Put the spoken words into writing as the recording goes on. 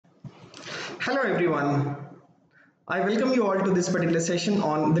Hello everyone. I welcome you all to this particular session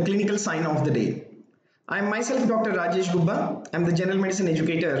on the clinical sign of the day. I am myself Dr. Rajesh Gubba. I am the general medicine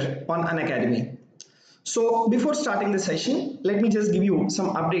educator on Unacademy. So before starting the session, let me just give you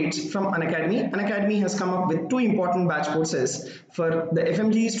some updates from Unacademy. Unacademy has come up with two important batch courses for the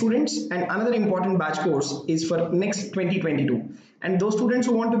FMGE students, and another important batch course is for next 2022. And those students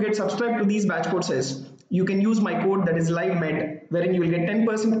who want to get subscribed to these batch courses, you can use my code, that is LiveMed, wherein you will get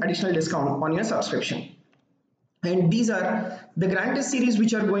 10% additional discount on your subscription. And these are the grand test series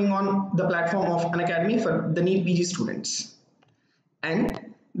which are going on the platform of Unacademy for the NEET PG students.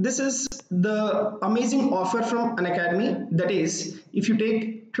 And this is the amazing offer from Unacademy, that is, if you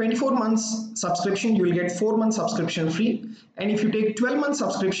take 24 months subscription, you will get 4 months subscription free, and if you take 12 months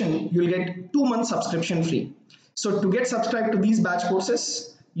subscription, you will get 2 months subscription free. So to get subscribed to these batch courses,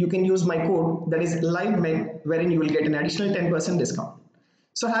 you can use my code, that is LiveMed, wherein you will get an additional 10% discount.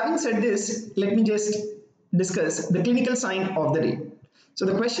 So having said this, let me just discuss the clinical sign of the day. So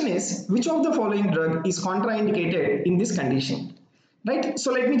the question is, which of the following drug is contraindicated in this condition? Right,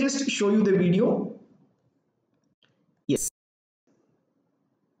 so let me just show you the video. Yes.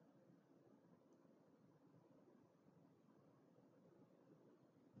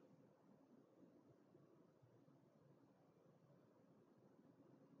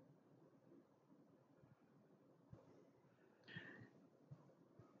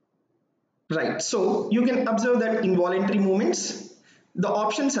 Right, so you can observe that involuntary movements. The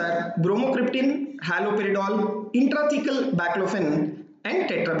options are bromocriptine, haloperidol, intrathecal baclofen, and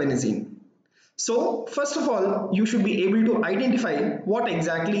tetrabenazine. So first of all, you should be able to identify what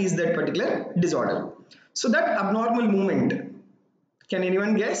exactly is that particular disorder. So that abnormal movement, can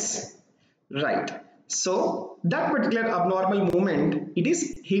anyone guess? Right. So that particular abnormal movement, it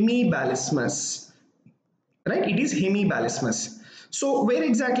is hemiballismus. Right, it is hemiballismus. So where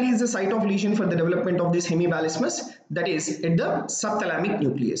exactly is the site of lesion for the development of this hemiballismus? That is at the subthalamic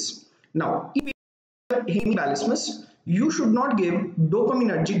nucleus. Now, if you have hemiballismus, you should not give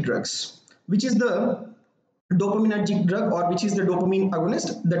dopaminergic drugs. Which is the dopaminergic drug, or which is the dopamine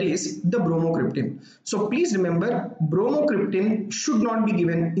agonist? That is the bromocriptine. So please remember, bromocriptine should not be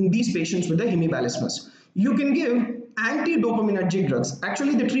given in these patients with the hemiballismus. You can give anti-dopaminergic drugs.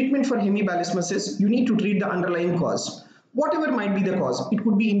 Actually, the treatment for hemiballismus is you need to treat the underlying cause. Whatever might be the cause, it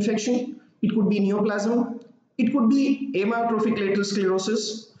could be infection, it could be neoplasm, it could be amyotrophic lateral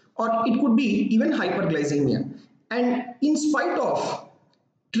sclerosis, or it could be even hyperglycemia. And in spite of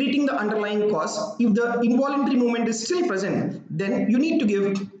treating the underlying cause, if the involuntary movement is still present, then you need to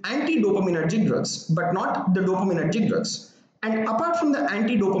give anti-dopaminergic drugs, but not the dopaminergic drugs. And apart from the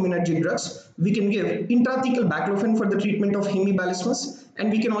anti-dopaminergic drugs, we can give intrathecal baclofen for the treatment of hemiballismus,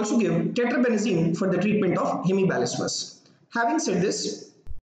 and we can also give tetrabenazine for the treatment of hemiballismus. Having said this,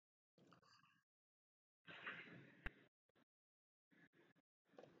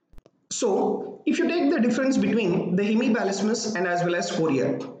 so if you take the difference between the hemiballismus and as well as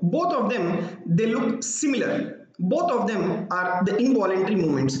chorea, both of them, they look similar. Both of them are the involuntary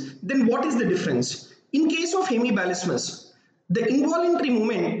movements. Then what is the difference? In case of hemiballismus, the involuntary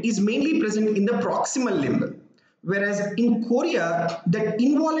movement is mainly present in the proximal limb, whereas in chorea, that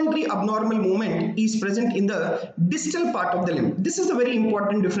involuntary abnormal movement is present in the distal part of the limb. This is a very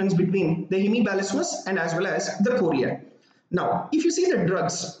important difference between the hemiballismus and as well as the chorea. Now, if you see the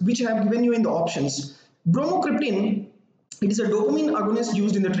drugs which I have given you in the options, bromocriptine, it is a dopamine agonist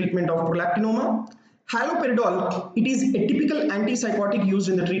used in the treatment of prolactinoma. Haloperidol, it is a typical antipsychotic used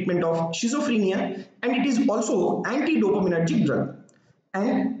in the treatment of schizophrenia, and it is also anti-dopaminergic drug.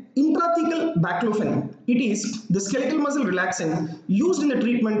 And intrathecal baclofen, it is the skeletal muscle relaxant used in the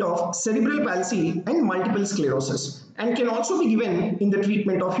treatment of cerebral palsy and multiple sclerosis, and can also be given in the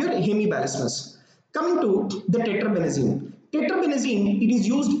treatment of your hemiballismus. Coming to the tetrabenazine. Tetrabenazine, it is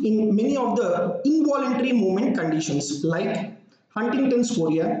used in many of the involuntary movement conditions like Huntington's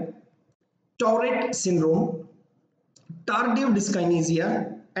chorea, Tourette syndrome, tardive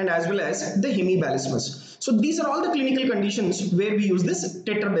dyskinesia, and as well as the hemiballismus. So these are all the clinical conditions where we use this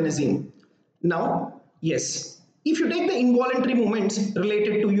tetrabenazine. Now, yes, if you take the involuntary movements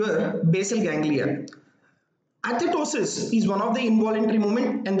related to your basal ganglia, athetosis is one of the involuntary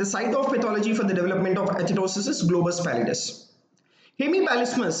movement, and the site of pathology for the development of athetosis is globus pallidus.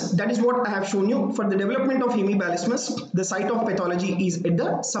 Hemiballismus, that is what I have shown you. For the development of hemiballismus, the site of pathology is at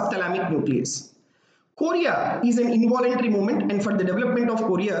the subthalamic nucleus. Chorea is an involuntary movement, and for the development of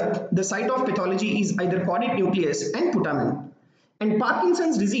chorea, the site of pathology is either caudate nucleus and putamen. And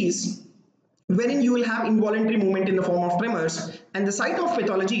Parkinson's disease, wherein you will have involuntary movement in the form of tremors, and the site of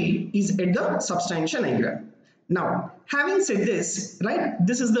pathology is at the substantia nigra. Now, having said this, right,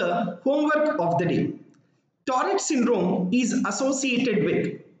 this is the homework of the day. Tourette syndrome is associated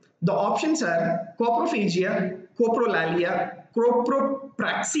with, the options are coprophagia, coprolalia,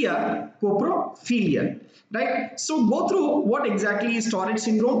 copropraxia, coprophilia, right? So go through what exactly is Tourette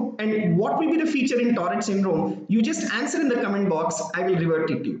syndrome and what will be the feature in Tourette syndrome. You just answer in the comment box, I will revert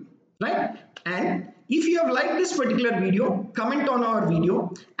it to you, right? And if you have liked this particular video, comment on our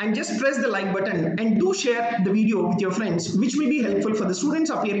video and just press the like button and do share the video with your friends, which will be helpful for the students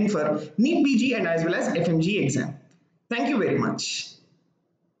appearing for NEET PG and as well as FMGE exam. Thank you very much.